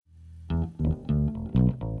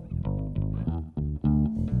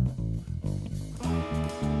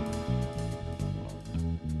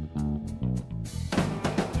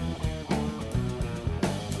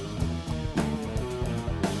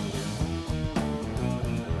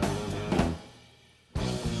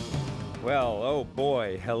Well, oh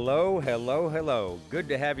boy, hello, hello, hello. Good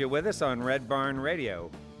to have you with us on Red Barn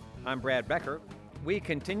Radio. I'm Brad Becker. We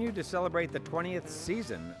continue to celebrate the 20th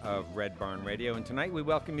season of Red Barn Radio, and tonight we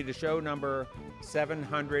welcome you to show number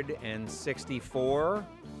 764.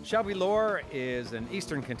 Shelby Lohr is an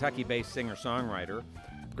Eastern Kentucky-based singer-songwriter.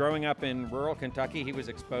 Growing up in rural Kentucky, he was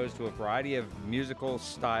exposed to a variety of musical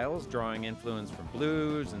styles, drawing influence from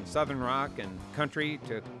blues and southern rock and country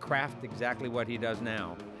to craft exactly what he does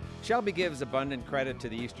now. Shelby gives abundant credit to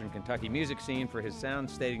the Eastern Kentucky music scene for his sound,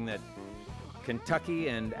 stating that Kentucky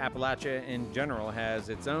and Appalachia in general has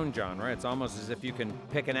its own genre. It's almost as if you can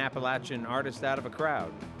pick an Appalachian artist out of a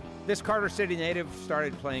crowd. This Carter City native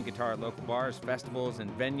started playing guitar at local bars, festivals,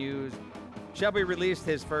 and venues. Shelby released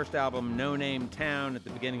his first album, No Name Town, at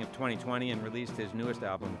the beginning of 2020 and released his newest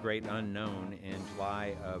album, Great Unknown, in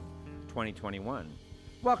July of 2021.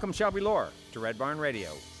 Welcome, Shelby Lohr, to Red Barn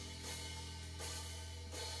Radio.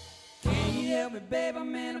 Can you help me, babe?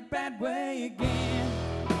 I'm in a bad way again.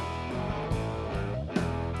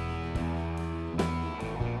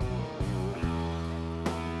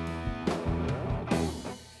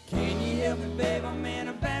 Can you help me, babe? I'm in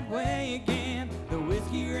a bad way again. The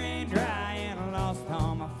whiskey ran dry and I lost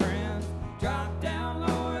all my friends. Dropped down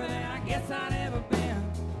lower than I guess I'd ever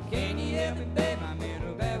been. Can you help me, babe? I'm in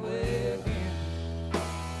a bad way again.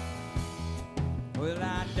 Well,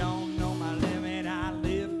 I don't know my limit. I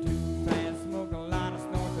live too fast. Smoke a lot of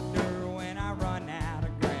snort the dirt when I run out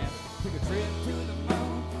of grass. Took a trip to the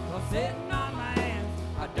moon while sitting on my ass.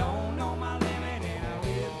 I don't know my limit and I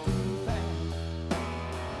live too fast.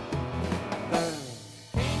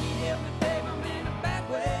 Can you help me, babe? I'm in a bad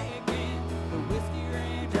way again. The whiskey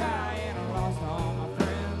ran dry and I lost all my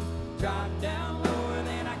friends. Dropped down lower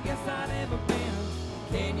than I guess I'd ever been.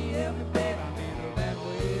 Can you help me, babe? I'm in a bad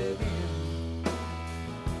way again.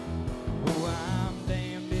 Oh, I'm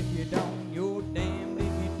damned if you don't, you're damned if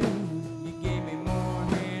you do. You gave me more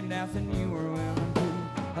handouts than you were willing to.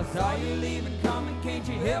 I saw you leaving coming, can't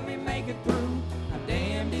you help me make it through? I'm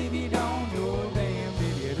damned if you don't, you're damned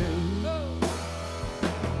if you do.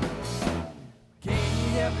 Can you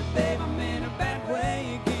help me, babe? I'm in a bad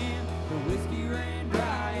way again. The whiskey ran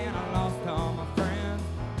dry and I lost all my friends.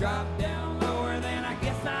 Dropped down lower than I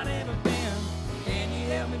guess I'd ever been. Can you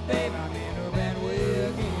help me, babe? I'm in a bad way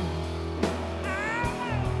again.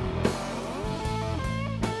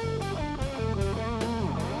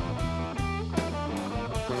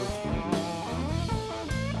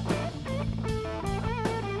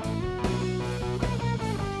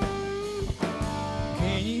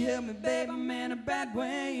 Can you help me, babe? I'm in a bad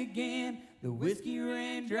way again. The whiskey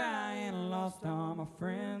ran dry and I lost all my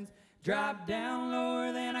friends. Dropped down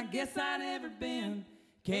lower than I guess I'd ever been.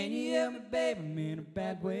 Can you help me, babe? I'm in a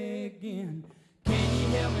bad way again. Can you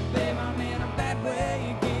help me, babe? I'm in a bad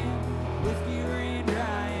way again. Whiskey ran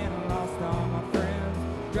dry and I lost all my friends.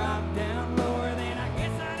 Dropped down lower than I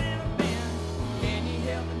guess I'd ever been. Can you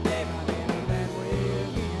help me, babe? I'm in a bad way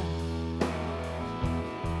again.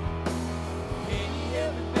 Can you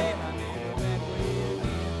help me, babe? I'm in a bad way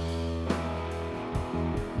again.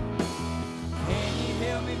 Can you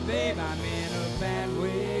help me, babe? I'm in a bad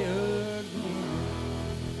way again.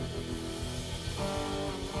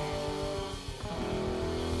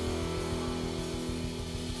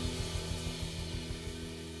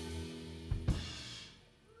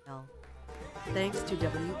 Thanks to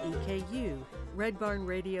WEKU, Red Barn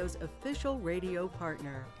Radio's official radio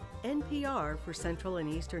partner, NPR for Central and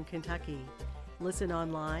Eastern Kentucky. Listen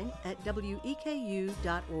online at weku.org.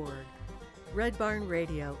 Red Barn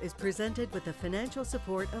Radio is presented with the financial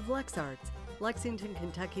support of LexArts, Lexington,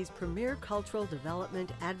 Kentucky's premier cultural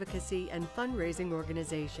development, advocacy, and fundraising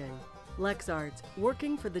organization. LexArts,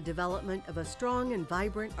 working for the development of a strong and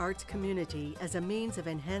vibrant arts community as a means of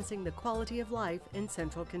enhancing the quality of life in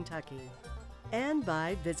Central Kentucky. And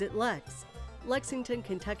by Visit Lex, Lexington,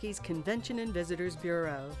 Kentucky's Convention and Visitors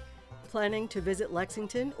Bureau. Planning to visit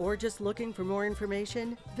Lexington or just looking for more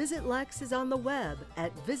information? Visit Lex is on the web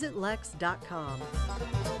at visitlex.com.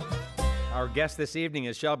 Our guest this evening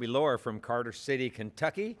is Shelby Lohr from Carter City,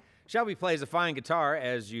 Kentucky. Shelby plays a fine guitar,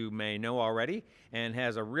 as you may know already, and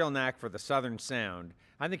has a real knack for the Southern sound.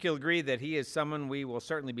 I think you'll agree that he is someone we will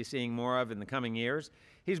certainly be seeing more of in the coming years.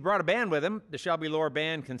 He's brought a band with him. The Shelby Lohr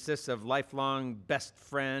Band consists of lifelong best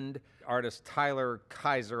friend, artist Tyler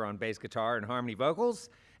Kaiser on bass guitar and harmony vocals,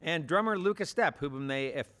 and drummer Lucas Stepp, whom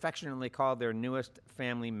they affectionately call their newest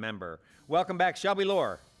family member. Welcome back, Shelby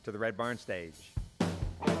Lohr, to the Red Barn stage.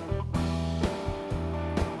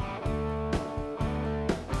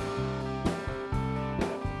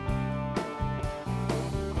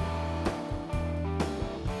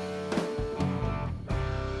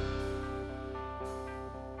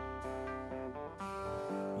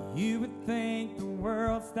 think the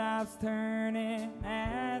world stops turning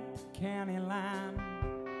at the county line.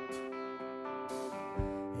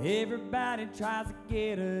 Everybody tries to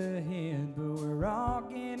get ahead, but we're all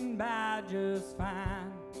getting by just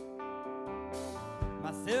fine.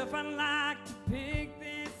 Myself, I'd like to pick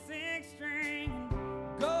this 6 string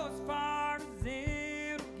and go as far as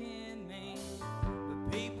it'll get me.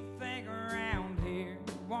 But people think around here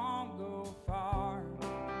it won't go far.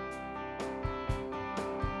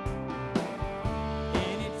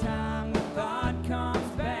 Anytime the thought comes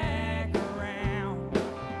back around,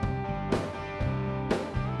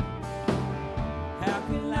 how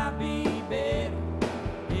can I be better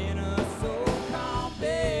in a so-called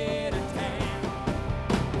better town?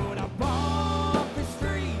 Would I walk the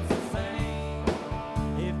streets the same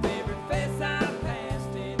if every face I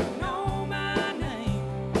passed didn't know my name?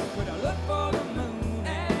 Could I look for the moon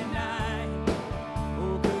at night?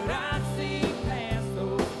 Or could I see past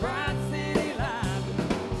those bright city lights?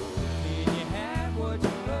 Can you have what you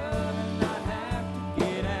love and not have to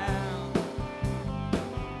get out?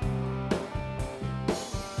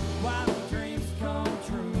 Why do dreams come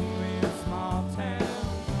true in a small town?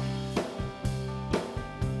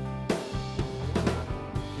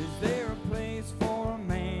 Is there a place for a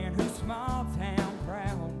man who's small town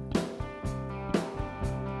proud?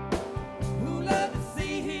 Who loved to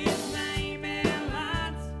see his name in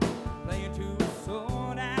lights playing to a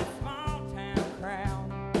sold out small town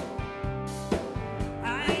crowd? I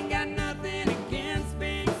ain't got nothing against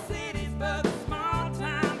big cities, but the small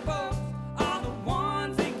town folks are the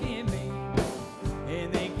ones that give me,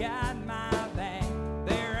 and they got my back,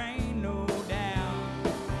 there ain't no doubt.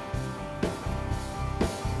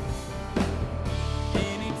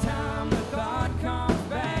 Anytime the thought comes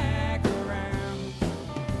back around,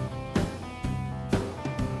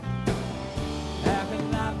 how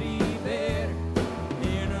can I be better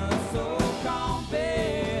in a so-called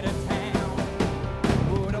better town?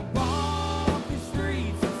 Would I walk the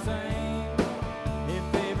streets the same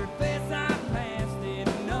if every face I passed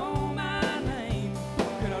didn't know my name?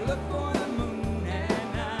 Could I look for the moon at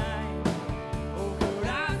night? Or could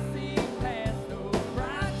I see past those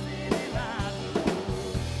bright city lights?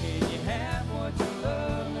 Can you have what you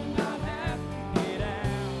love and not have to get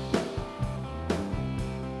out?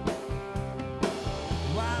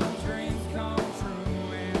 Why don't dreams come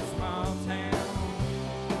true in a small town?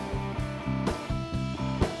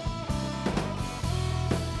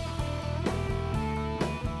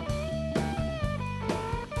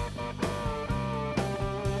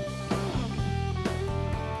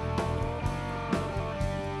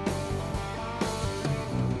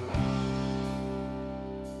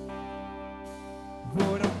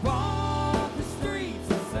 Would I walk the streets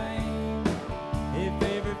the same if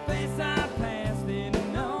every face I passed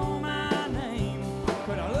didn't know my name?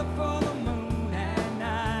 Could I look for the moon at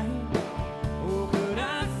night? Or could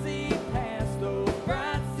I see past those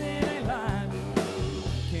bright city lights?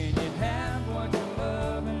 Can you have what you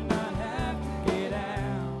love and not have to get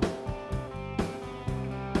out?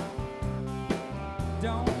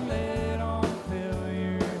 Don't let on fill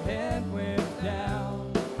your head with doubt.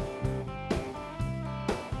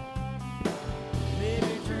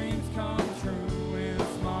 Maybe dreams come true in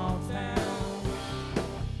a small town.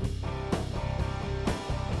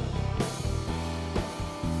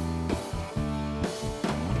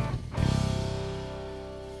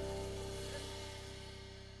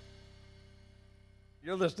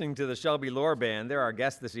 You're listening to the Shelby Lore Band. They're our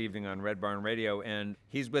guest this evening on Red Barn Radio, and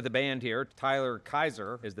he's with a band here. Tyler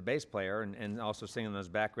Kaiser is the bass player and also singing those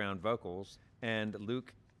background vocals, and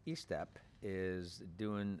Luke Estep is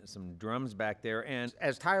doing some drums back there. And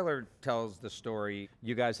as Tyler tells the story,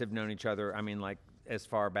 you guys have known each other, I mean, like as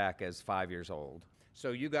far back as 5 years old.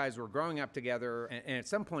 So you guys were growing up together, and at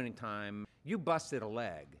some point in time, you busted a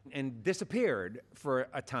leg and disappeared for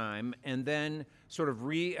a time, and then sort of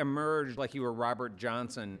re-emerged like you were Robert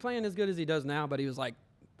Johnson. Playing as good as he does now, but he was like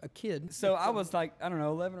a kid. So I was like, I don't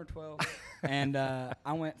know, 11 or 12, and I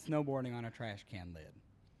went snowboarding on a trash can lid,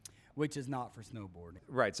 which is not for snowboarding.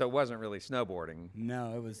 Right, so it wasn't really snowboarding.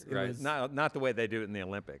 No, it was. Right, not the way they do it in the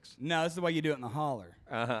Olympics. No, this is the way you do it in the holler.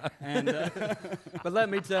 Uh-huh. And But let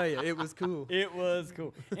me tell you, it was cool. it was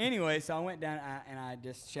cool. Anyway, so I went down and I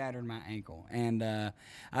just shattered my ankle. And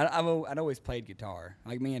I'd always played guitar.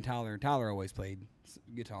 Like me and Tyler always played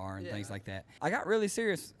guitar and things like that. I got really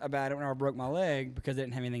serious about it when I broke my leg because I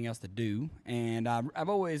didn't have anything else to do. And I've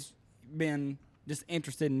always been just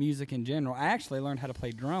interested in music in general. I actually learned how to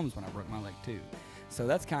play drums when I broke my leg too. So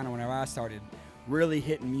that's kind of whenever I started really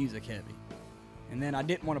hitting music heavy. And then I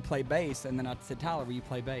didn't want to play bass, and then I said, Tyler, will you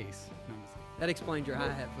play bass? That explains your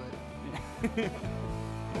hi-hat foot.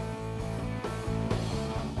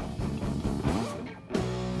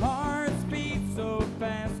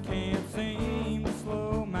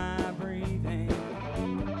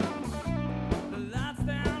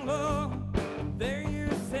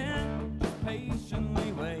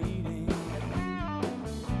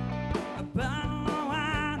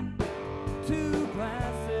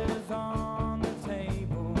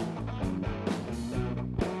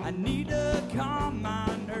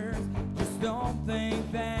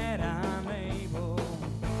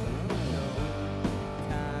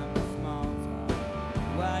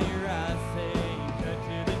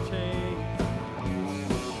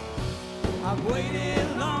 I've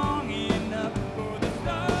waited long enough for the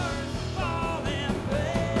stars to fall in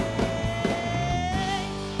place.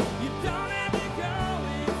 You don't have to go,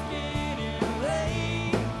 it's getting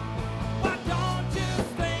late. Why don't you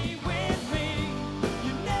stay with me?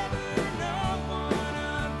 You never know one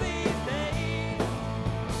of these days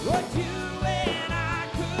what you and I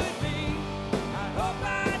could be. I hope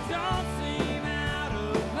I don't seem out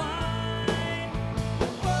of line.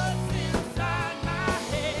 What's inside my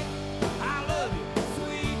head? I love you,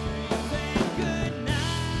 sweet dreams and good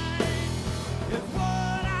night. Is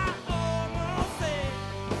what I almost said.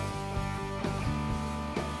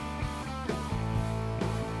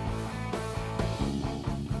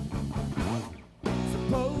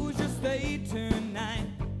 Suppose you stay tonight.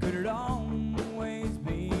 Could it always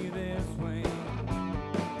be this way?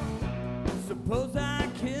 Suppose I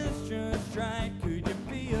kissed just right. Could you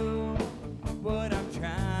feel what I'm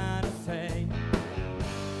trying to say?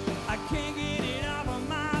 I can't get it off of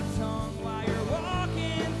my tongue while you're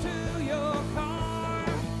walking to your car.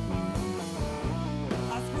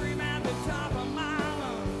 I scream at the top of my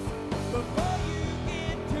lungs before you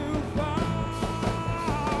get too far.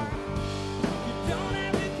 You don't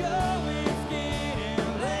have to go, it's getting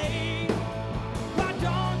late. Why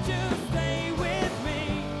don't you stay with me?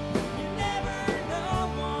 You never know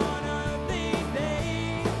one of these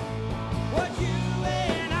days what you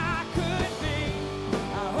and I could be.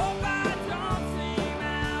 I hope I don't seem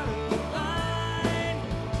out of line.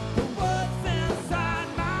 But what's inside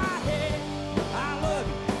my head? I love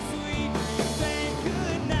you, sweet dreams and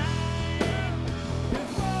good night.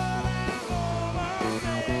 Is what I almost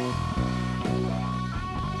said.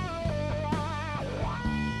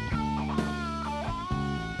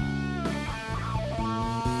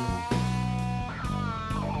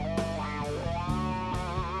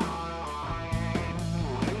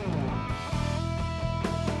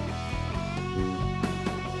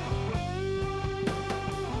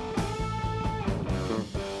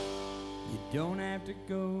 You don't have to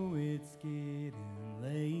go, it's getting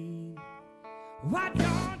late. Why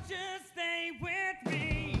don't you stay with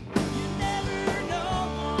me? You never know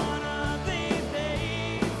one of these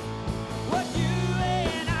days what you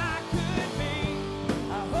and I could be.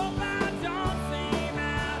 I hope I don't seem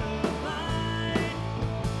out of line.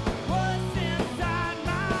 What's inside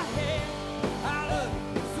my head? I love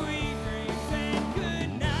you, sweet dreams and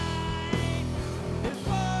good night. Is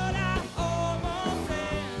what I almost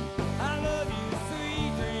said. I love you,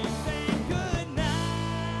 sweet dreams and good night.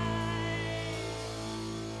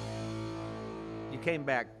 You came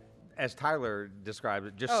back, as Tyler described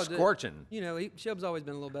it, just Oh, scorching. You know, Shub's always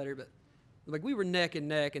been a little better, but like we were neck and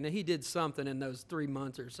neck, and then he did something in those 3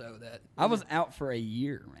 months or so that I was out for a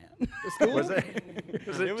year, man. Was it?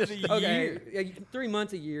 Was It was just- a okay. year. Yeah, 3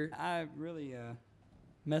 months a year. I really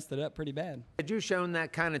messed it up pretty bad. Had you shown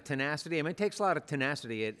that kind of tenacity? I mean, it takes a lot of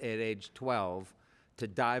tenacity at age 12 to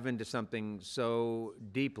dive into something so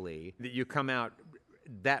deeply that you come out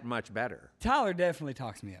that much better. Tyler definitely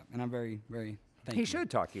talks me up, and I'm very, very thankful. He should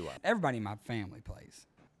talk you up. Everybody in my family plays.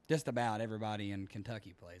 Just about everybody in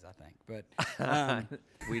Kentucky plays, I think. But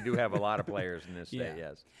We do have a lot of players in this state, Yeah.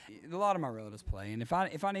 yes. a lot of my relatives play, and if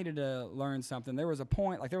I needed to learn something, there was a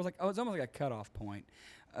point, like there was like, oh, it's almost like a cutoff point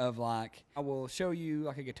of like, I will show you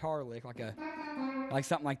like a guitar lick, like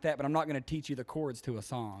something like that, but I'm not going to teach you the chords to a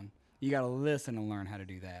song. You got to listen and learn how to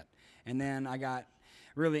do that. And then I got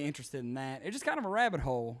really interested in that. It's just kind of a rabbit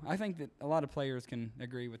hole. I think that a lot of players can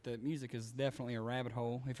agree with that. Music is definitely a rabbit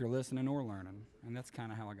hole if you're listening or learning, and that's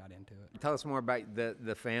kind of how I got into it. Tell us more about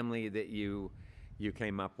the family that you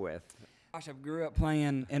came up with. Gosh, I grew up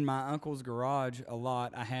playing in my uncle's garage a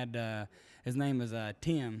lot. I had his name is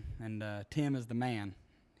Tim, and Tim is the man.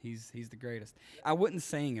 He's the greatest. I wouldn't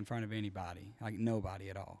sing in front of anybody, like nobody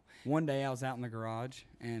at all. One day I was out in the garage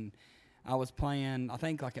and I was playing, I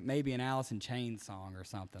think like it may be an Alice in Chains song or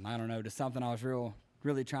something. I don't know, just something I was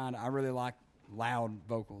really trying to. I really like loud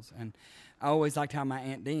vocals, and I always liked how my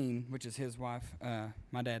Aunt Dean, which is his wife,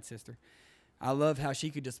 my dad's sister, I loved how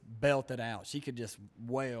she could just belt it out. She could just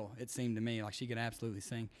wail, it seemed to me, like she could absolutely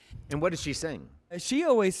sing. And what did she sing? She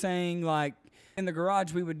always sang, like, in the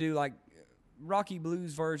garage we would do, like, Rocky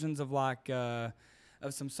Blues versions of, like,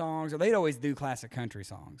 of some songs, or they'd always do classic country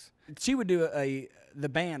songs. She would do the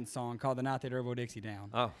band song called The Night They Drove Old Dixie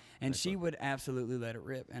Down. Oh, and she would absolutely let it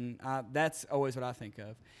rip, and that's always what I think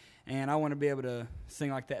of. And I want to be able to sing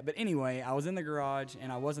like that. But anyway, I was in the garage,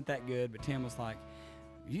 and I wasn't that good, but Tim was like,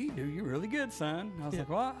 you're really good, son. And I was like,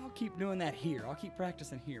 well, I'll keep doing that here. I'll keep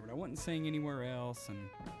practicing here, but I wouldn't sing anywhere else. And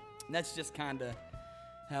that's just kind of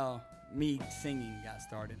how me singing got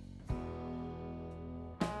started.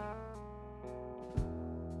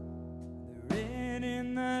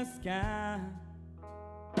 in the sky.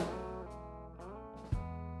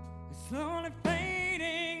 It's slowly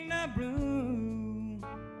fading to blue,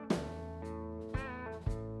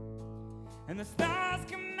 and the stars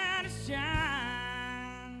come out to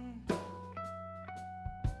shine,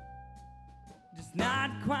 just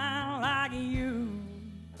not quite like you.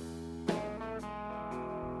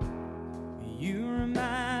 You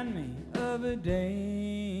remind me of a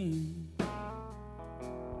day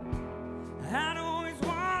I'd always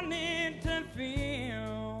wanted to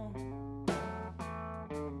feel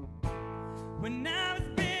when I was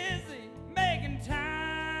busy making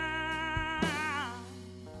time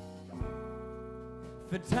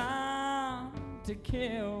for time to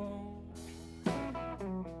kill.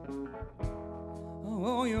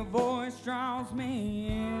 Oh, your voice draws me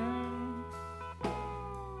in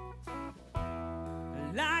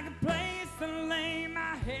like a place to lay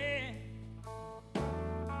my head,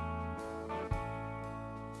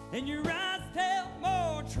 and your eyes tell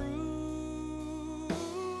more truth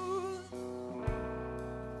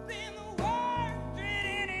than the words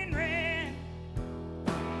written in red.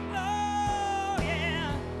 Oh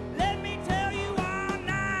yeah, let me tell you all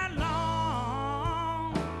night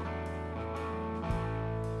long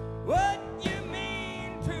what you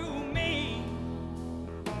mean to me.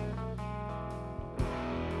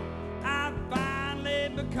 I've finally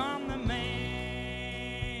become the man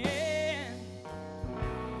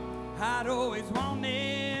I'd always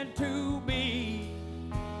wanted to be.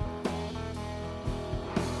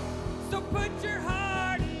 So put your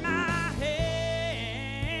heart in my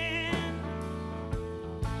hand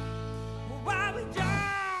while we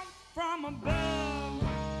jump from above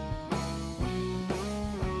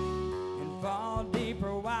and fall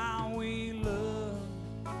deeper while we look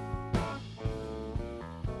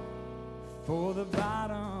for the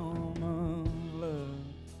bottom of love.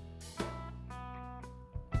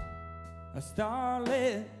 A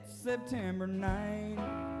starlit September night,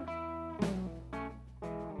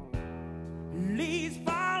 leaves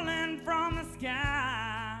falling from the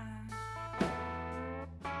sky,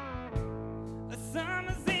 a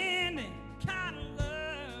summer's ending kind of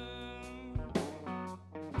love.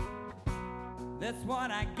 That's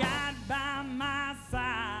what I got by my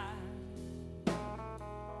side.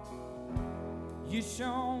 You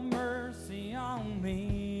show mercy on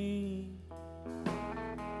me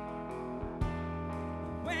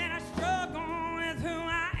when I struggle with who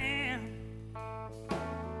I am.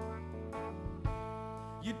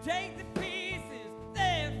 You take the pieces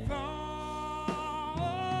that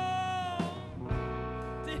fall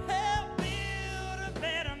to help build a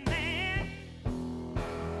better man.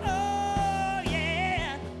 Oh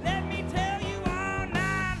yeah, let me tell you all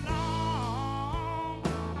night long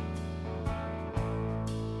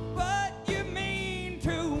what you mean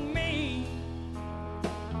to me.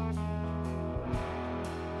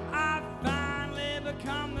 I've finally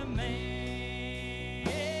become the man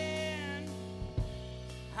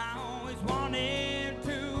I always wanted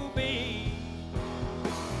to be.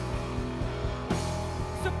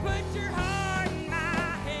 So put your heart in my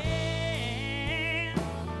hand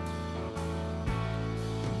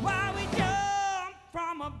while we jump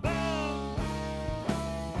from above,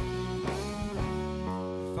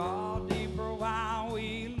 fall deeper while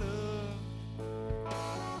we look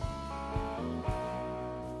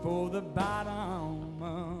for the bottom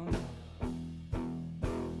of.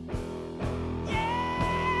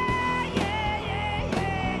 Yeah, yeah, yeah,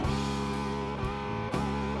 yeah.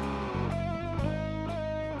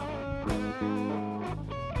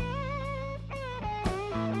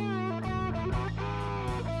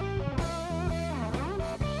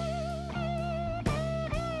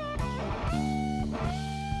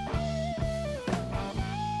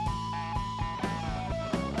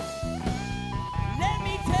 Let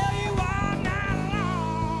me tell you all night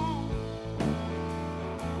long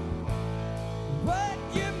what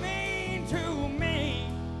you mean to me.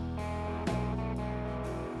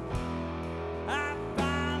 I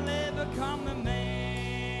finally become the man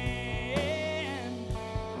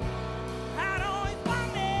I'd always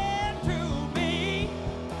wanted to be.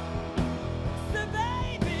 So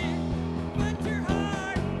baby, put your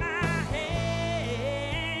heart in my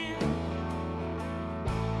hand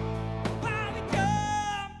while we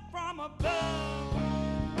jump from above,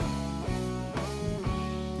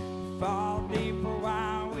 fall deeper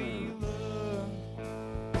while we look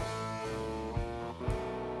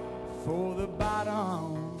for the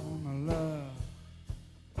bottom of love.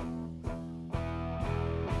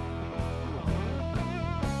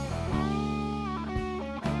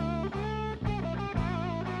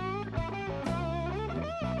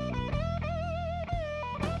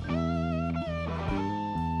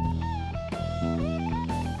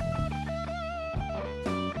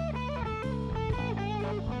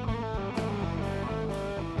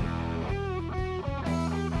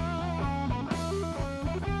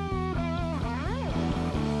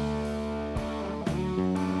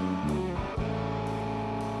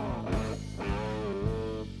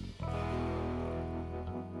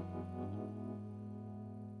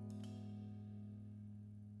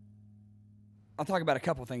 I'll talk about a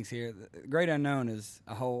couple things here. The Great Unknown is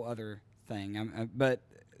a whole other thing, but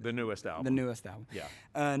The newest album. the newest album.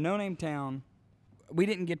 Yeah. No Name Town, we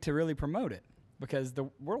didn't get to really promote it because the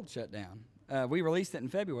world shut down. We released it in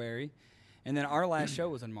February, and then our last show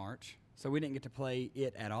was in March, so we didn't get to play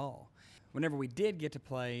it at all. Whenever we did get to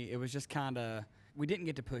play, it was just kind of, we didn't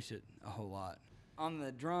get to push it a whole lot. On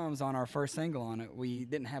the drums on our first single on it, we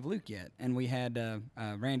didn't have Luke yet, and we had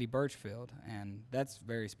Randy Birchfield, and that's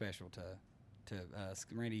very special to us.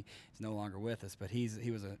 Randy is no longer with us, but he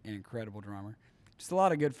was an incredible drummer. Just a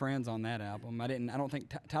lot of good friends on that album. I don't think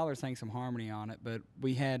Tyler sang some harmony on it, but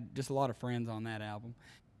we had just a lot of friends on that album.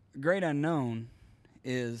 Great Unknown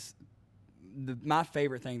is my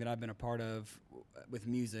favorite thing that I've been a part of with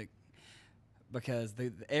music, because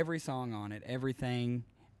every song on it, everything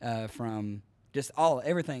from just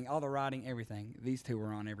everything, all the writing, everything, these two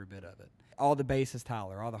were on every bit of it. All the bass is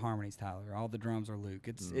Tyler, all the harmonies Tyler, all the drums are Luke.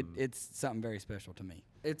 It's something very special to me.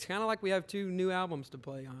 It's kind of like we have 2 new albums to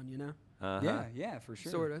play on, you know? Uh-huh. Yeah, for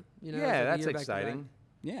sure. Sort of. You know, Yeah, it's like a that's year back to exciting. back.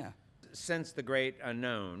 Yeah. Since The Great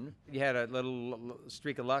Unknown, you had a little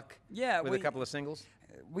streak of luck Yeah, with a couple of singles?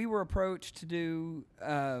 We were approached to do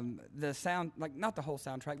the sound, like not the whole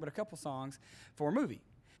soundtrack, but a couple songs for a movie.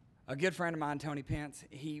 A good friend of mine, Tony Pence,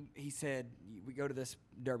 he said, we go to this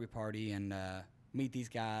derby party and meet these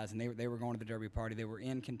guys, and they were going to the derby party. They were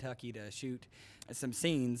in Kentucky to shoot some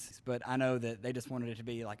scenes, but I know that they just wanted it to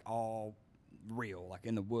be like all real, like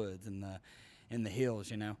in the woods and in the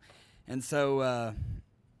hills, you know. And so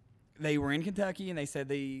they were in Kentucky, and they said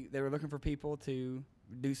they were looking for people to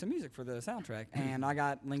do some music for the soundtrack. And I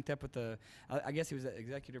got linked up with I guess he was the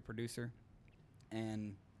executive producer,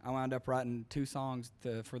 and I wound up writing 2 songs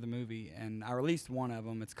for the movie, and I released one of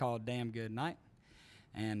them. It's called Damn Good Night,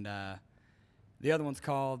 and the other one's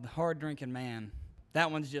called Hard Drinking Man. That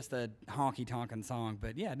one's just a honky-tonkin' song,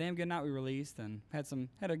 but yeah, Damn Good Night we released, and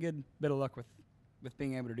had a good bit of luck with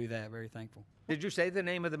being able to do that. Very thankful. Did you say the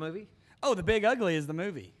name of the movie? Oh, The Big Ugly is the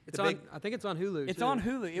movie. It's on. I think it's on Hulu. It's too. on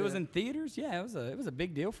Hulu. It was Yeah. in theaters. Yeah, it was a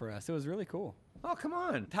big deal for us. It was really cool. Oh, come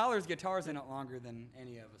on. Tyler's guitar's in it longer than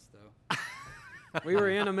any of us, though. We were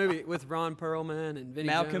in a movie with Ron Perlman and Vinnie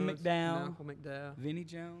Malcolm Jones. McDowell. Malcolm McDowell. Vinnie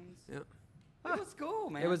Jones. Yeah. It was cool,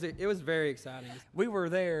 man. It was very exciting. We were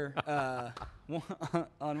there on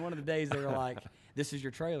one of the days. They were like, "This is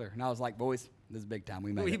your trailer," and I was like, "Boys, this is big time.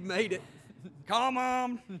 We made We it. made it. Call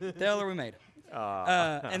Mom, tell her we made it."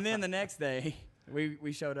 And then the next day,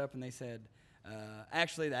 we showed up and they said,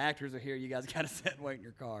 "Actually, the actors are here. You guys got to sit and wait in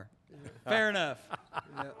your car." Fair enough.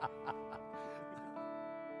 Yeah.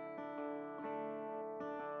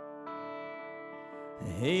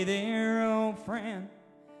 Hey there, old friend,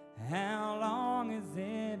 how long has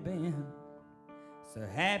it been? So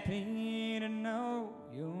happy to know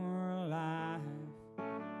you're alive.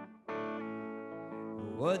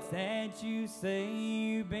 What's that you say?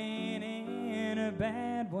 You've been in a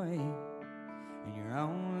bad way, and you're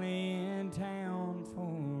only in town for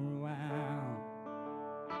a while.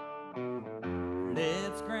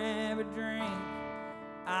 Let's grab a drink.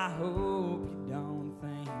 I hope you don't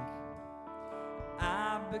think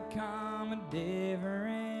I've become a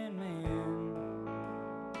different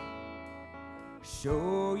man.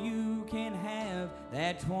 Sure, you can have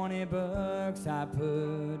that 20 bucks I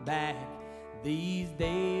put back. These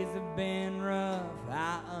days have been rough,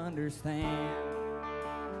 I understand.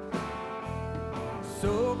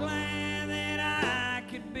 So glad that I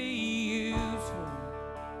could be useful.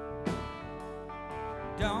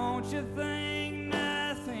 Don't you think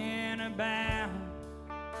nothing about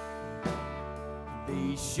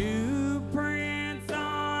these shoe prints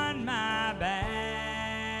on my back?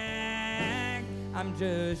 I'm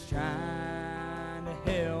just trying to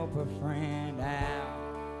help a friend out.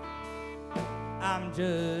 I'm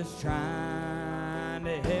just trying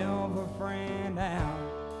to help a friend out.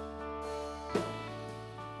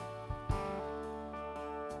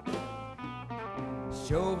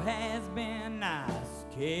 Sure has been nice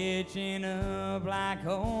catching up like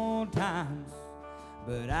old times,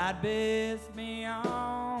 but I'd best be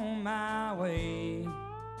on my way.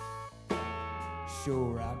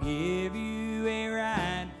 Sure, I'll give you a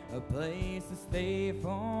ride, a place to stay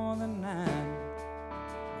for the night.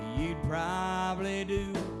 You'd probably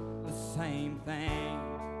do the same thing.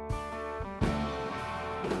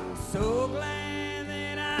 So glad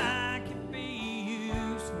that I could be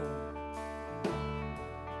useful.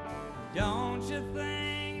 Don't you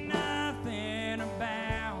think nothing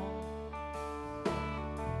about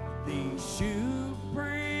these shoe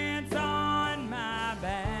prints on my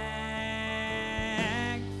back?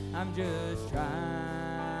 I'm just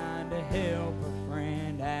trying to help a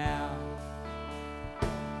friend out.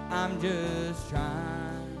 I'm just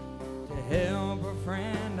trying to help a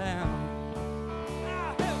friend out.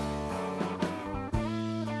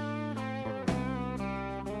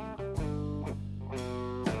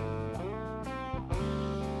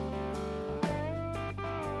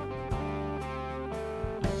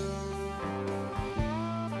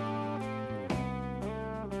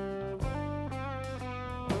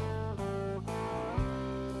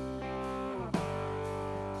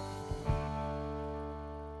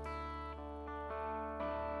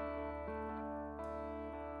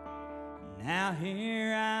 Now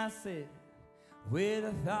here I sit with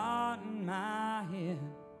a thought in my head.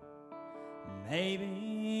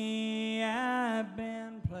 Maybe I've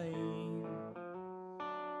been played.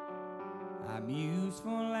 I'm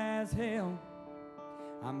useful as hell.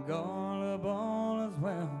 I'm gullible as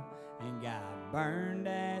well, and got burned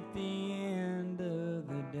at the end of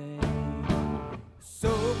the day. So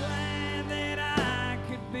glad that I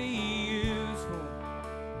could be useful.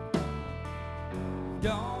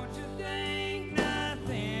 Don't you think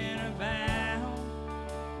nothing about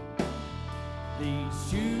these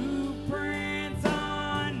shoe prints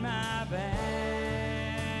on my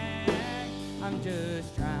back? I'm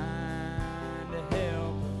just trying to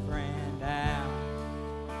help a friend out.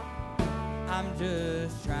 I'm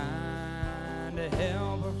just trying to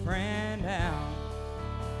help a friend out.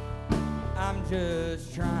 I'm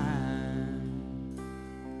just trying.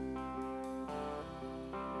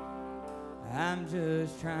 I'm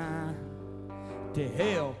just trying to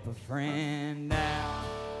help a friend out.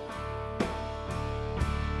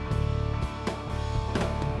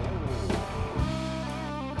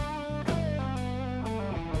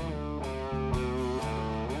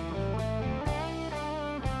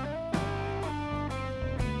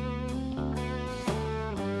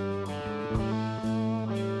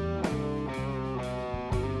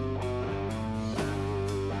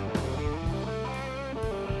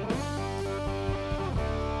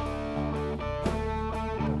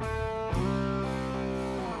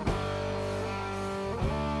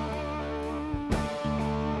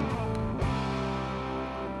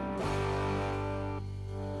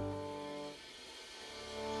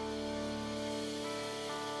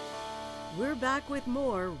 We're back with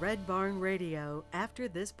more Red Barn Radio after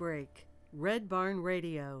this break. Red Barn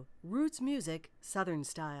Radio, roots music, Southern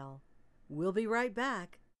style. We'll be right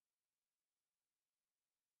back.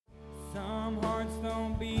 Some hearts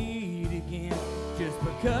don't beat again just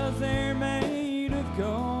because they're made of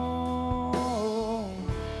gold.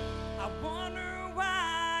 I wonder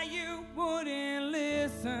why you wouldn't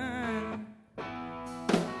listen.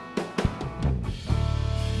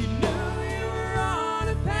 You knew you were on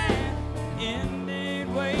a path,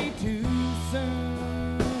 ended way too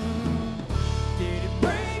soon. Did it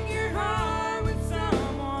break your heart when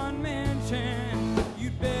someone mentioned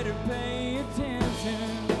you'd better pay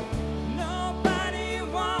attention? Nobody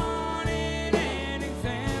wanted an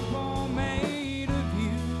example made of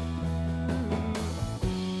you.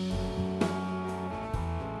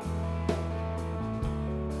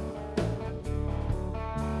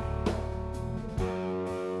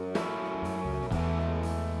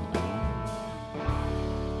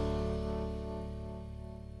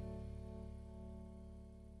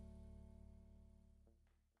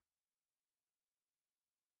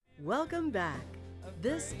 Welcome back.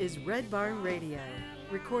 This is Red Barn Radio,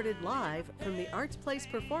 recorded live from the Arts Place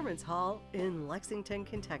Performance Hall in Lexington,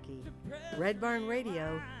 Kentucky. Red Barn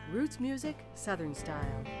Radio, roots music, Southern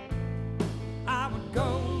style. I would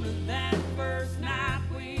go to that first night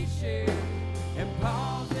we shared and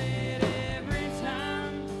pause it every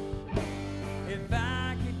time. If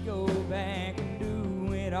I could go back and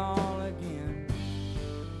do it all again,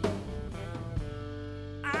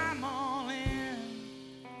 I'm all in.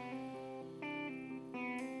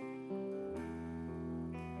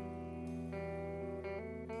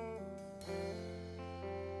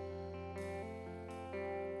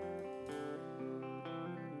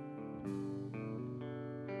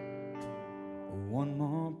 One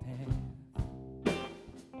more path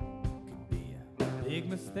could be a big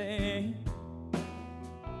mistake,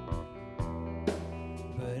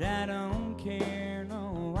 but I don't care,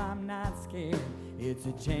 no, I'm not scared. It's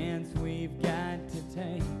a chance we've got to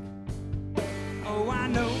take. Oh, I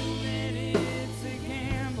know that it's a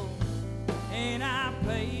gamble, and I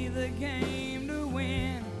play the game to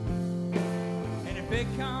win. And if it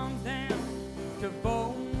comes down to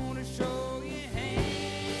fold a show you hand,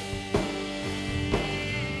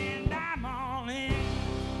 I'm all in.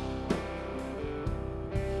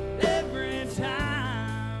 Every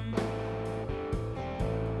time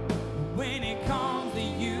when it comes to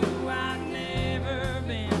you, I've never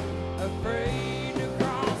been afraid to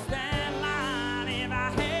cross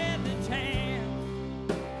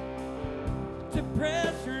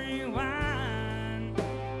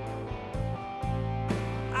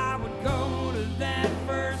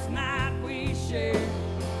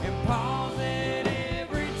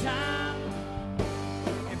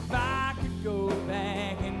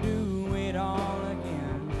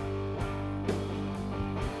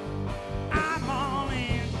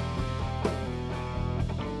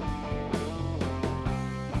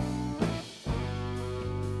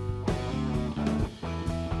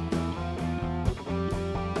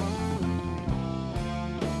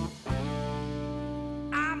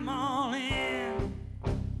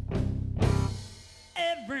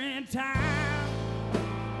a time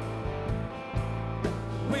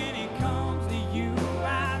when it comes to you.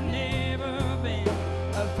 I've never been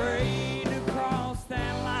afraid to cross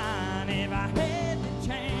that line. If I had the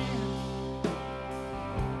chance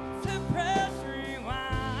to press rewind,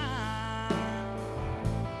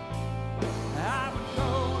 I would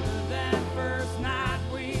go to that first night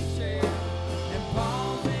we shared and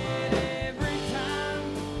pause it every time.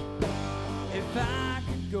 If I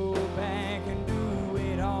could go back and do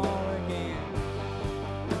it all again.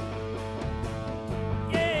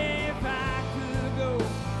 Yeah, if I could go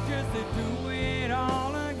just to do it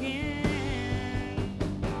all again.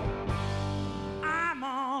 I'm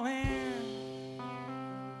all in.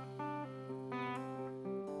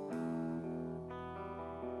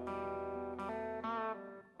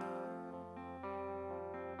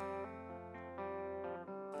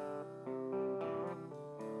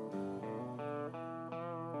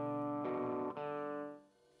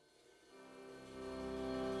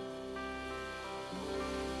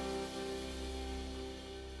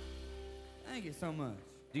 Thank you so much.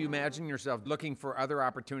 Do you imagine yourself looking for other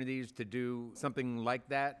opportunities to do something like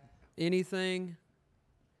that? Anything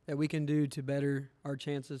that we can do to better our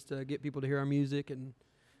chances to get people to hear our music and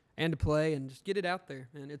to play and just get it out there.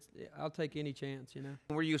 And I'll take any chance, you know.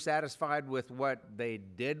 Were you satisfied with what they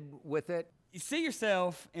did with it? You see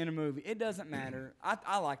yourself in a movie. It doesn't matter.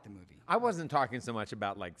 I like the movie. I wasn't talking so much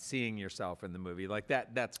about like seeing yourself in the movie. Like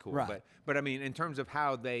that's cool. Right. But I mean in terms of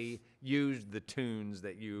how they used the tunes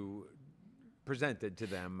that you presented to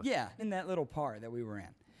them. Yeah, in that little part that we were in.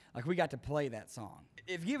 Like, we got to play that song.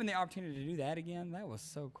 If given the opportunity to do that again, that was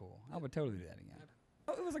so cool. I would totally do that again.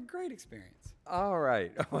 Oh, it was a great experience. All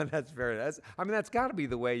right. Oh, that's got to be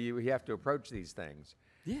the way you have to approach these things.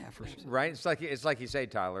 Yeah, for sure. Right? It's like you say,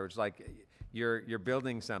 Tyler. It's like you're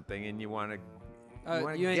building something and you want to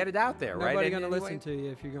get it out there, right? Nobody going to listen to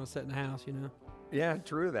you if you're going to sit in the house, you know. Yeah,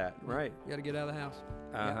 true that. Right. You got to get out of the house.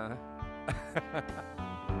 Uh-huh.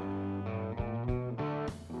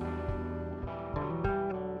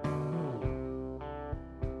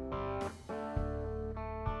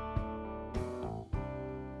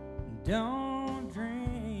 Don't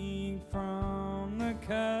drink from the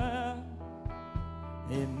cup.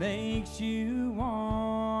 It makes you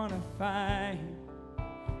wanna fight.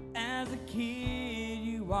 As a kid,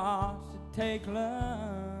 you watched it take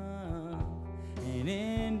love and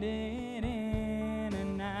end it in a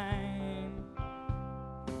night.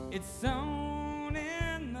 It's sewn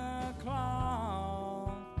in the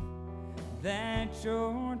cloth that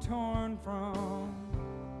you're torn from.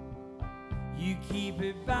 You keep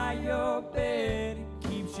it by your bed, it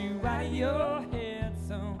keeps you right in your head,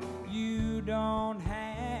 so you don't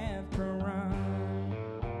have to run.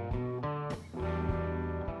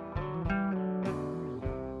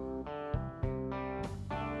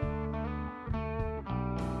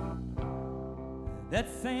 That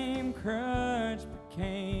same crutch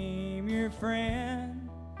became your friend,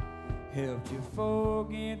 helped you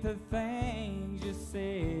forget the things you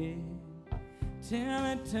said, till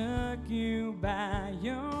it took you by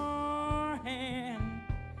your hand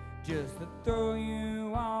just to throw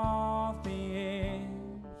you off the edge.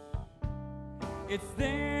 It's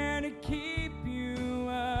there to keep you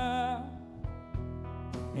up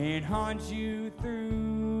and haunt you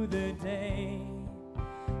through the day.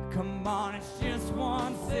 Come on, it's just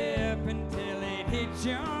one sip until it hits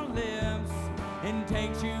your lips and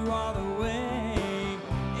takes you all the way.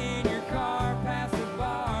 In your car past the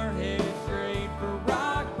bar, headed straight for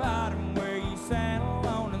rock bottom, where you sat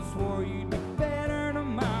alone and swore you'd be better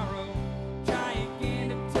tomorrow. Try again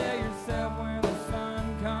to tell yourself when the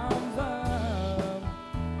sun comes up,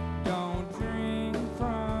 don't drink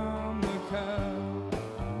from the cup.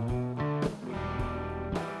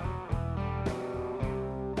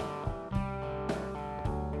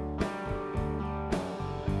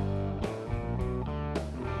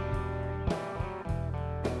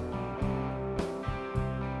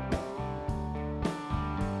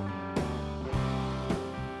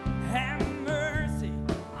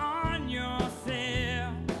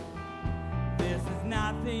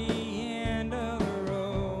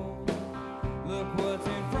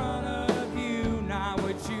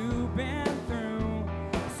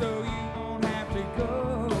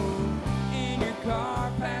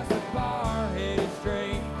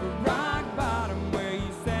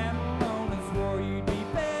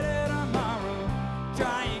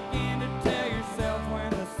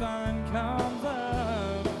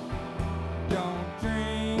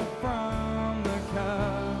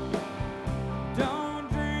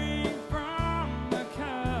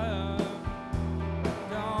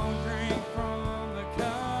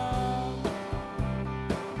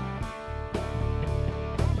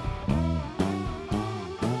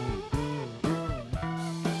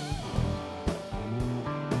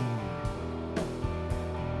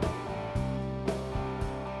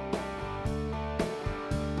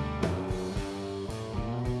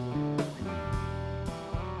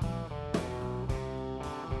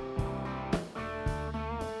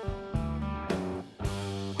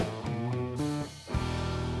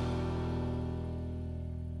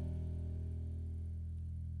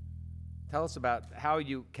 tell us about how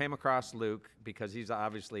you came across Luke, because he's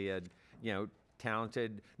obviously a,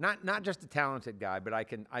 talented, not just a talented guy, but I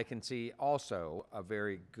can see also a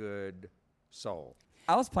very good soul.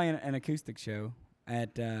 I was playing an acoustic show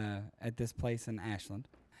at this place in Ashland.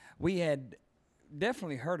 We had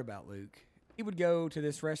definitely heard about Luke. He would go to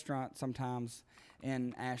this restaurant sometimes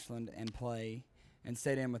in Ashland and play and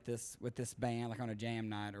sit in with this band, like on a jam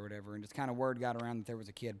night or whatever, and just kind of word got around that there was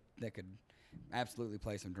a kid that could absolutely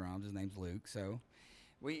play some drums. His name's Luke. So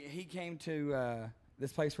he came to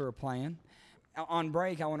this place we were playing. On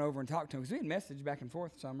break, I went over and talked to him because we had messaged back and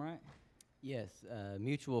forth some, right? Yes, a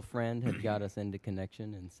mutual friend had got us into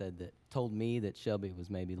connection and told me that Shelby was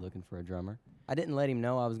maybe looking for a drummer. I didn't let him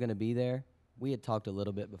know I was going to be there. We had talked a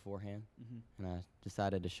little bit beforehand, and I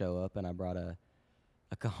decided to show up, and I brought a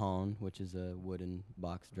cajon, which is a wooden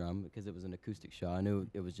box drum, because it was an acoustic show. I knew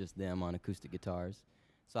it was just them on acoustic guitars.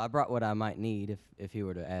 So I brought what I might need if he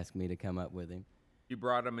were to ask me to come up with him. You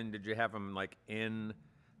brought him, and did you have him like in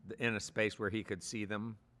a space where he could see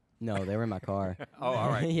them? No, they were in my car. Oh, all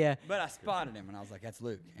right. Yeah. But I spotted him, and I was like, that's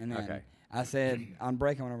Luke. And then Okay. I said, on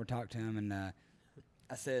break, I went over to talk to him, and I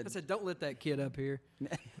said, don't let that kid up here.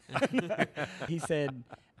 he said,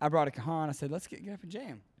 I brought a cajon. I said, let's get up and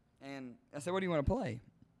jam. And I said, what do you want to play?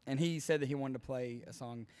 And he said that he wanted to play a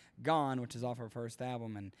song, Gone, which is off our first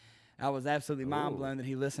album. And I was absolutely mind blown that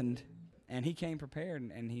he listened. And he came prepared,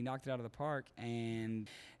 and he knocked it out of the park. And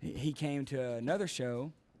he came to another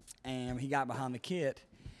show, and he got behind the kit.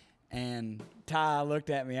 And Ty looked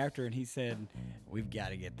at me after, and he said, we've got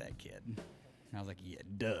to get that kid. And I was like, yeah,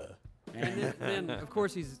 duh. And then, of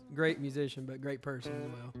course, he's a great musician, but great person as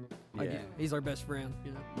well. Like, Yeah. he's our best friend,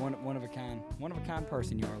 One of a kind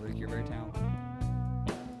person you are, Luke. You're very talented.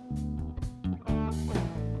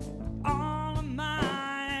 All of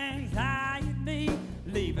my anxiety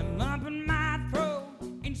leaving lump in my throat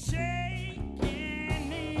and shaking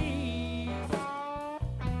knees.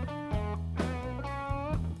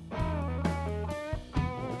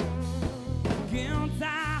 Guilt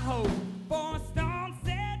I hold for a storm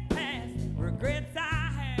set past, regrets I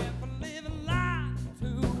have for living life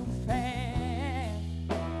too fast.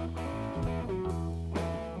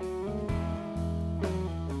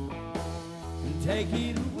 Take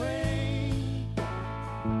it away,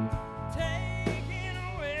 take it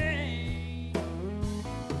away.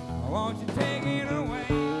 Won't you take it away?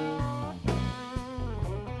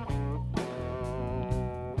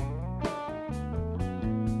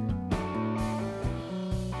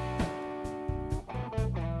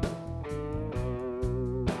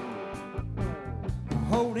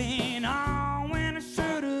 Holding on when I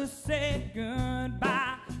should have said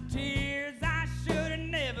goodbye. Tears I should have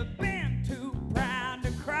never been too proud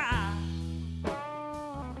to cry.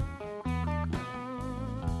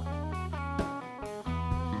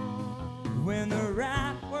 When the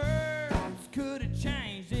right words could have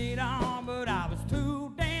changed it all, but I was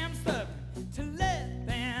too damn stubborn to let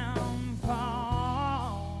them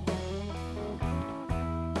fall.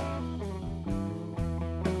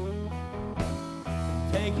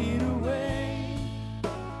 Take it away,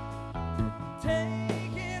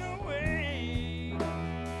 take it away,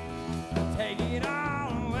 take it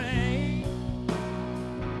all away.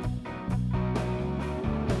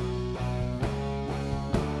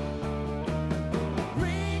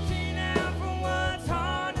 Reaching out for what's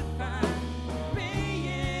hard to find,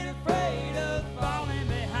 being afraid of falling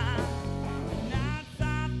behind. Nights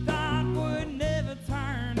I thought would never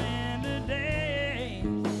turn into days.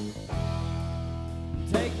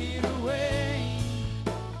 Take it away,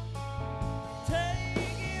 take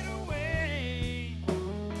it away,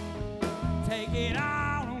 take it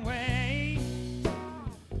all away.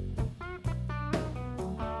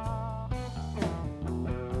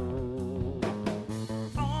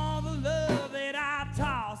 All the love that I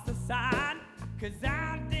tossed aside, 'cause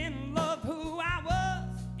I didn't love who I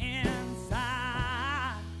was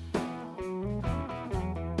inside.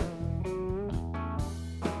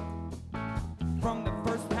 From the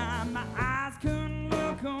first time my eyes couldn't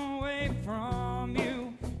look away from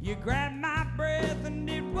you, you grabbed my breath and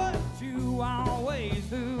did what you always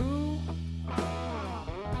do.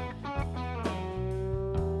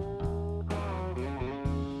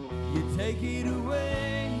 You take it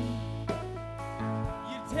away,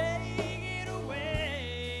 you take it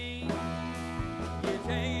away, you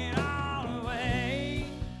take it all away.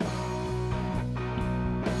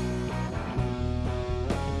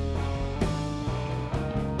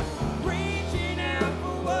 Reaching out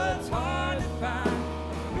for what's hard to find,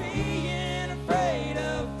 being afraid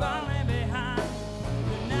of falling behind.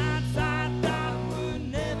 The nights I thought would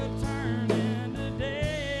never turn into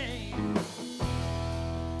days.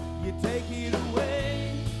 You take it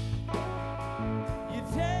away. You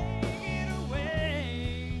take it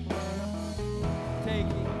away. Take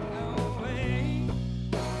it away.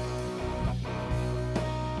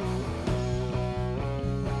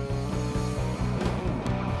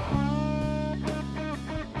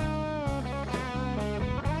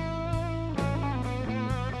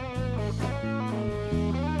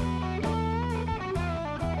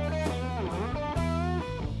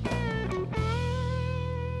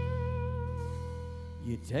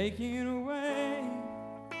 You take it away.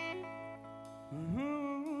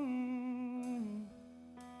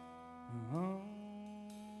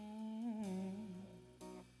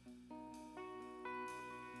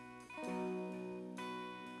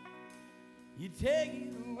 You take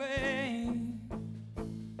it away.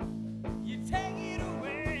 You take it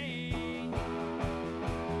away.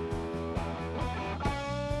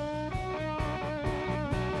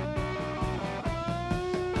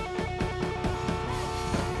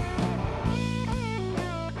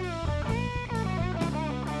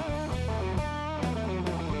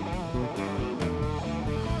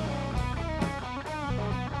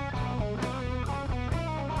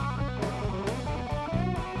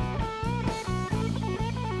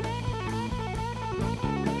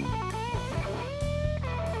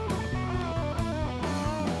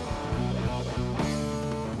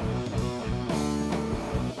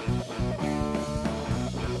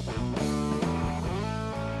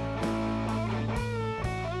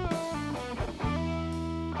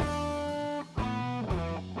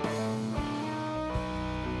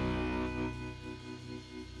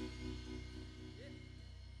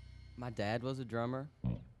 My dad was a drummer,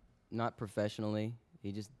 not professionally.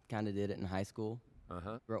 He just kind of did it in high school.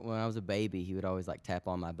 Uh-huh. When I was a baby, he would always like tap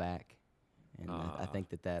on my back, and I Ah. think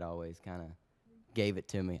that always kind of gave it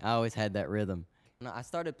to me. I always had that rhythm. And I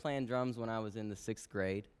started playing drums when I was in the 6th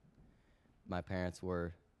grade. My parents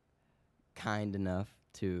were kind enough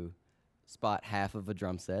to spot half of a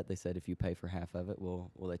drum set. They said if you pay for half of it, we'll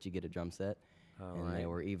let you get a drum set. All And they right.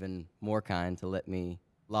 were even more kind to let me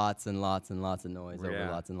lots and lots and lots of noise over Yeah.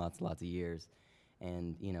 lots and lots of years.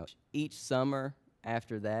 And each summer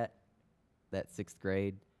after that 6th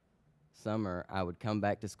grade summer, I would come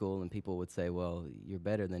back to school and people would say, well, you're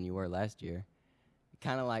better than you were last year.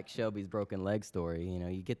 Kind of like Shelby's broken leg story.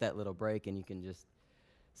 You get that little break and you can just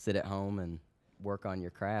sit at home and work on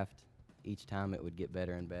your craft. Each time it would get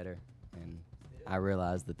better and better. And I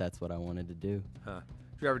realized that that's what I wanted to do. Huh.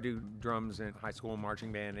 Did you ever do drums in high school,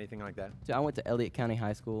 marching band, anything like that? So I went to Elliott County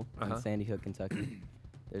High School Uh-huh. in Sandy Hook, Kentucky.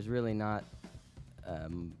 There's really not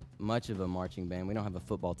much of a marching band. We don't have a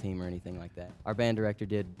football team or anything like that. Our band director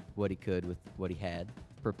did what he could with what he had.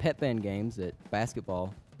 For pep band games at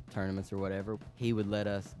basketball tournaments or whatever, he would let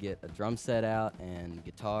us get a drum set out and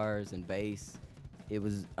guitars and bass. It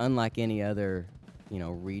was unlike any other,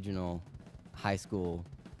 regional high school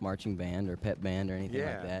marching band or pep band or anything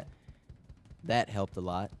like Yeah. that. That helped a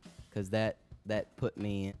lot because that put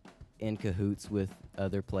me in cahoots with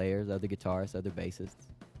other players, other guitarists, other bassists,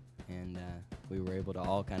 and we were able to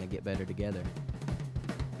all kind of get better together.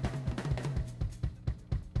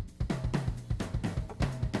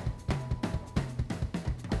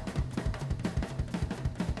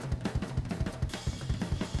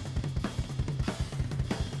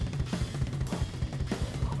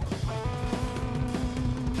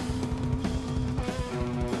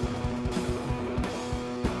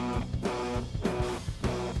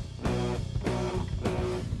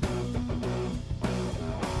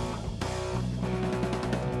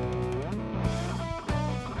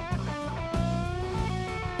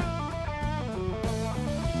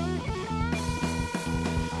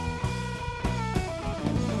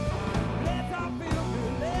 Let's all feel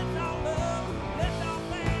good, let's all love, let's all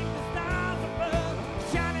thank the stars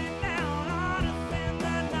above, shining down on us in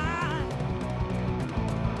the night.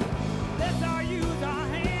 Let's all use our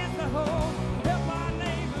hands to hold, help our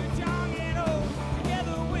neighbors young and old.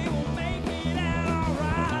 Together we will make it out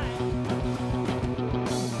alright.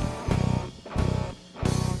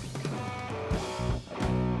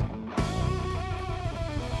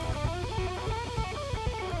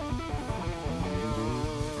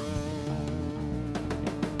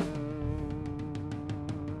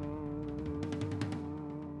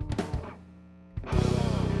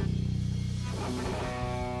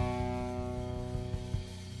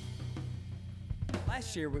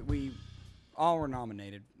 Last year we all were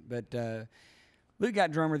nominated, but Luke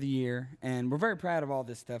got Drummer of the Year, and we're very proud of all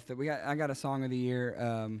this stuff that we got. I got a Song of the Year,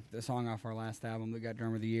 the song off our last album. Luke got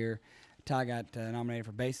Drummer of the Year. Ty got nominated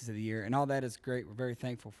for Bassist of the Year, and all that is great. We're very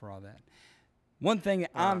thankful for all that. One thing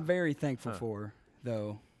that I'm very thankful for,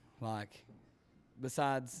 though, like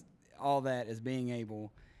besides all that is being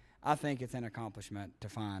able, I think it's an accomplishment to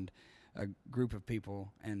find a group of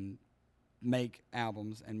people and make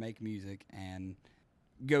albums and make music and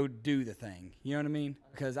go do the thing. You know what I mean?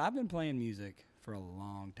 Because I've been playing music for a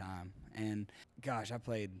long time. And gosh, I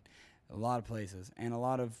played a lot of places and a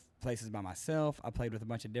lot of places by myself. I played with a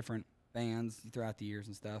bunch of different bands throughout the years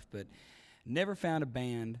and stuff, but never found a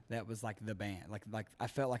band that was like the band. Like I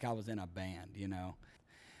felt like I was in a band, you know.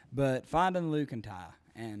 But finding Luke and Ty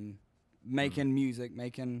and making music,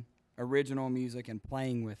 making original music and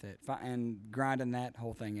playing with it and grinding that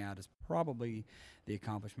whole thing out is probably the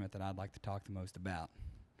accomplishment that I'd like to talk the most about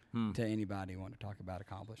to anybody wanting to talk about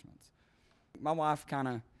accomplishments. My wife kind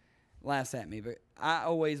of laughs at me, but I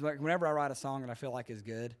always, whenever I write a song that I feel like is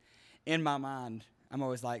good, in my mind, I'm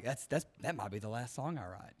always like, that might be the last song I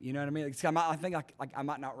write. You know what I mean? I think I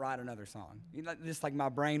might not write another song. You know, just like my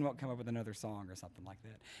brain won't come up with another song or something like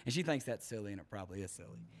that. And she thinks that's silly, and it probably is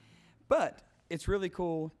silly. But it's really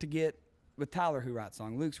cool to get with Tyler, who writes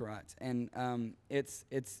songs, Luke's writes, and it's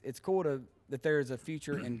cool that there is a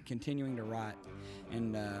future in continuing to write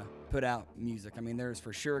and put out music. I mean, there's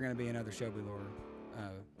for sure going to be another Shelby Lore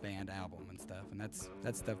band album and stuff, and that's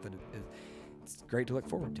stuff that it's great to look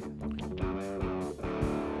forward to.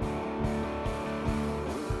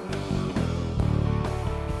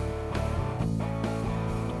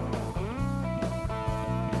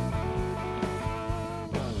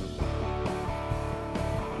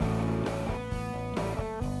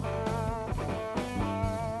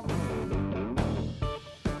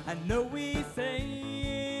 I know we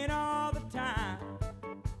say it all the time,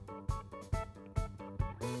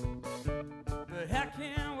 but how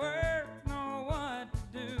can words know what to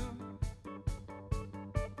do?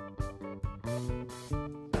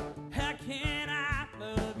 How can I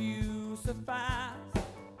love you suffice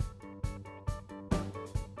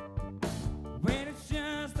when it's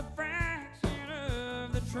just a fraction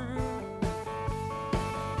of the truth?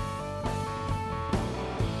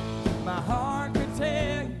 My heart could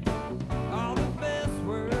tell you all the best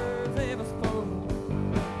words ever spoken,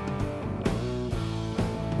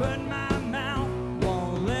 but my mouth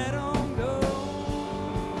won't let 'em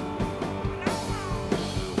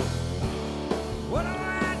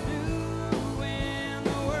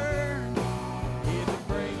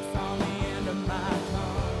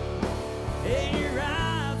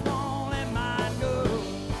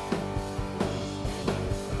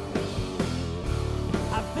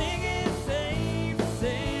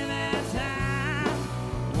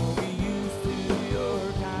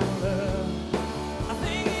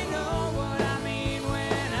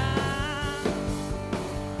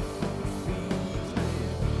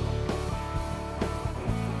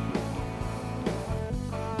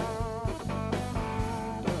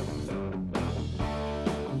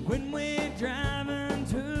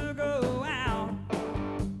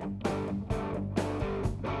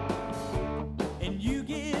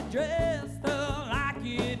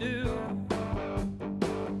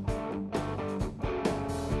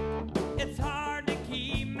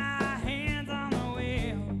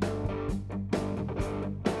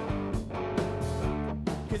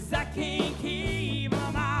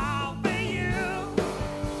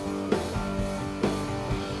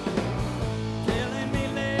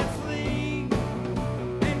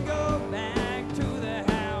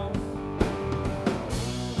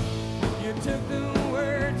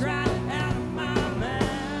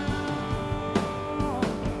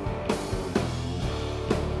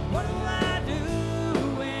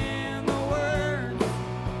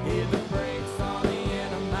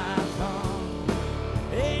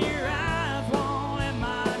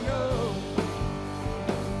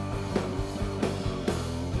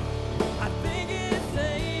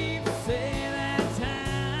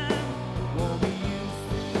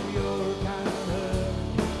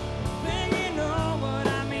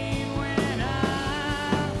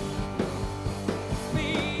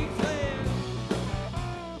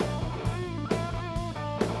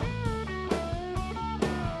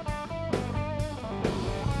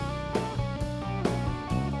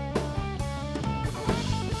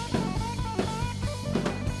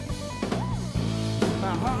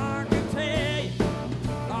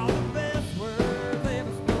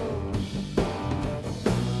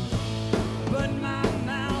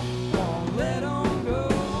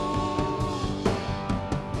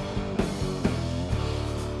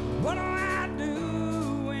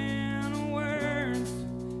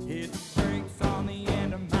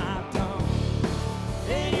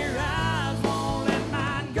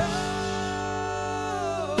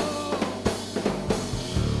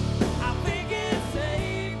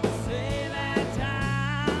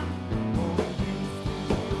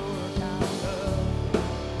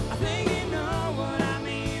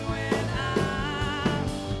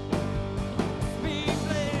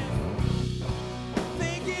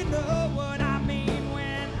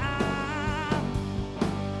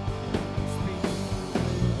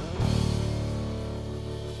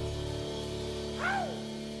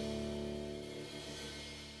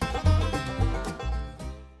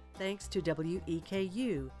thanks to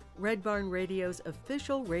WEKU, Red Barn Radio's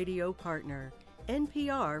official radio partner,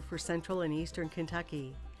 NPR for Central and Eastern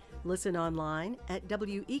Kentucky. Listen online at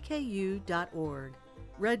weku.org.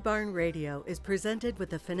 Red Barn Radio is presented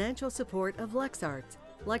with the financial support of LexArts,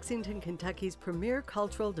 Lexington, Kentucky's premier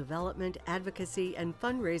cultural development, advocacy, and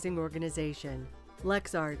fundraising organization.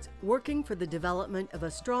 LexArts, working for the development of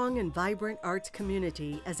a strong and vibrant arts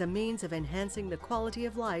community as a means of enhancing the quality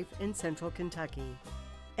of life in Central Kentucky.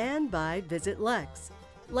 And by Visit Lex,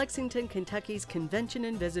 Lexington, Kentucky's Convention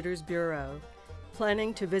and Visitors Bureau.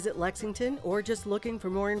 Planning to visit Lexington or just looking for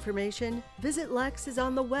more information? Visit Lex is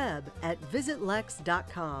on the web at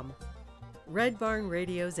visitlex.com. Red Barn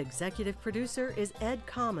Radio's executive producer is Ed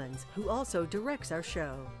Commons, who also directs our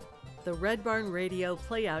show. The Red Barn Radio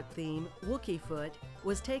playout theme, Wookiefoot,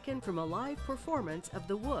 was taken from a live performance of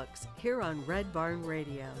the Wooks here on Red Barn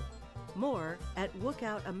Radio. More at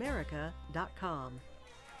wookoutamerica.com.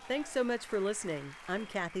 Thanks so much for listening. I'm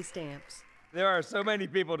Kathy Stamps. There are so many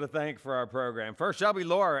people to thank for our program. First, Shelby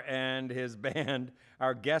Lohr and his band,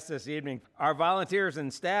 our guests this evening. Our volunteers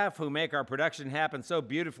and staff who make our production happen so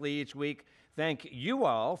beautifully each week. Thank you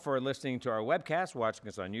all for listening to our webcast, watching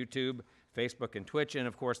us on YouTube, Facebook, and Twitch, and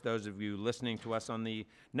of course, those of you listening to us on the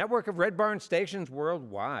network of Red Barn stations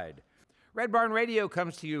worldwide. Red Barn Radio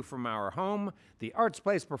comes to you from our home, the Arts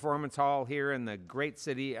Place Performance Hall here in the great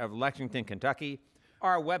city of Lexington, Kentucky.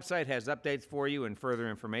 Our website has updates for you and further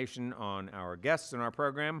information on our guests and our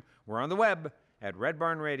program. We're on the web at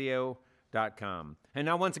redbarnradio.com. And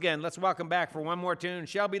now, once again, let's welcome back for one more tune,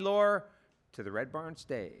 Shelby Lohr to the Red Barn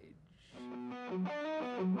stage.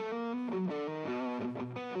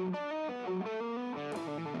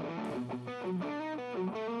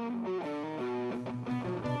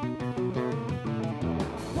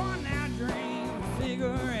 One night dreams,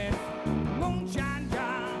 cigarettes, moonshine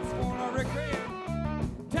jobs full of regret.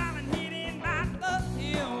 Diamond hitting by the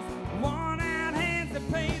hills, worn out hands to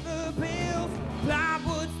pay the bills.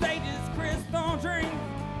 Plywood stages, crystal dreams,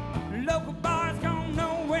 local bars gone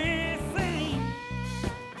nowhere sane.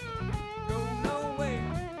 Go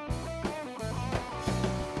nowhere.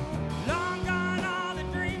 Long gone all the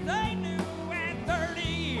dreams they knew, and 30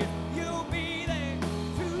 years you'll be there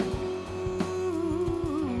too.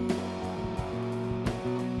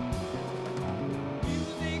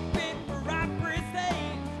 Music fit for opera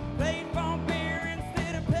stage, played for beer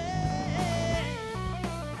instead of pay.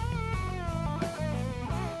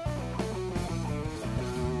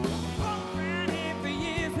 Folks around here for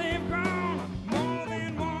years have grown, more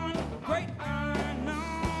than one great unknown.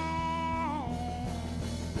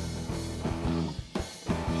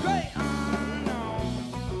 Great unknown.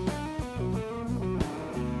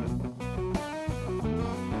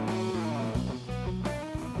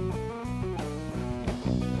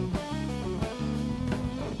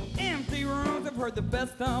 Empty rooms have heard the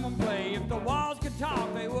best of them play. If the walls could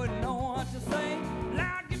talk, they wouldn't know what to say.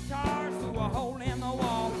 Loud guitars through a hole in the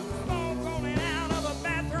wall, smoke rolling out of a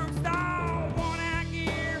bathroom stall. Worn-out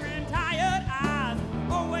gear and tired eyes,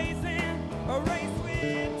 always in a race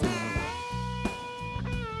with time.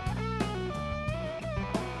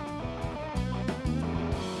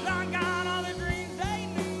 Long gone all the dreams they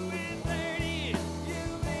knew, and 30 years you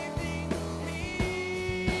lived in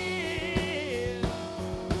here.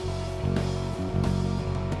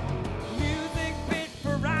 Music fit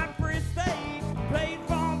for opera stage, played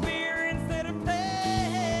for beer instead of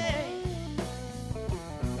pay.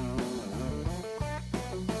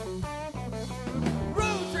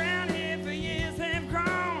 Roads round here for years have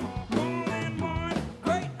grown, more than one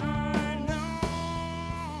great unknown.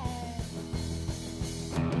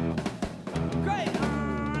 Great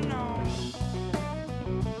unknown.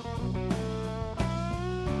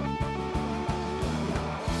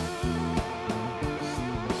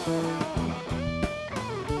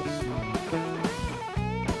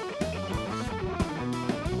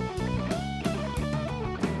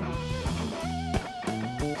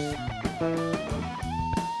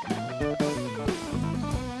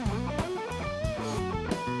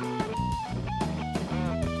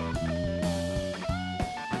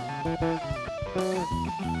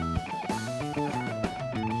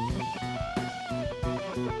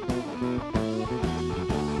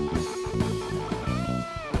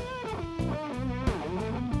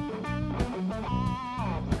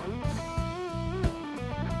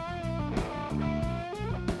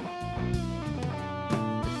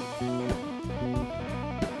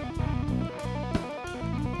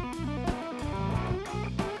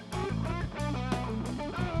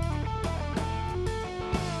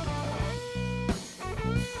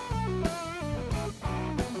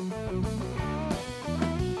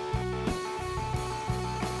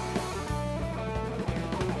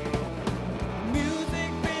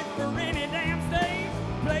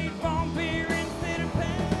 phone beer instead of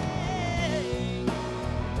pay.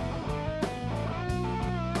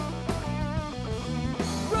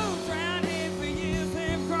 Roads round here for years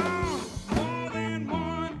have gone more than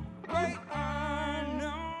one great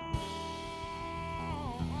unknown.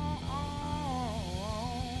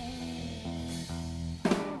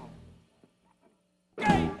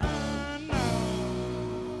 Great unknown.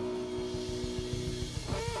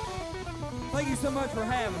 Thank you so much for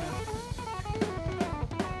having us.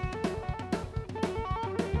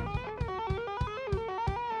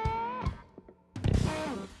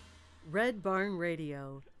 Red Barn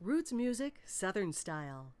Radio, roots music, Southern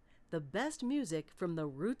style. The best music from the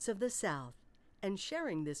roots of the South, and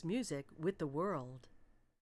sharing this music with the world.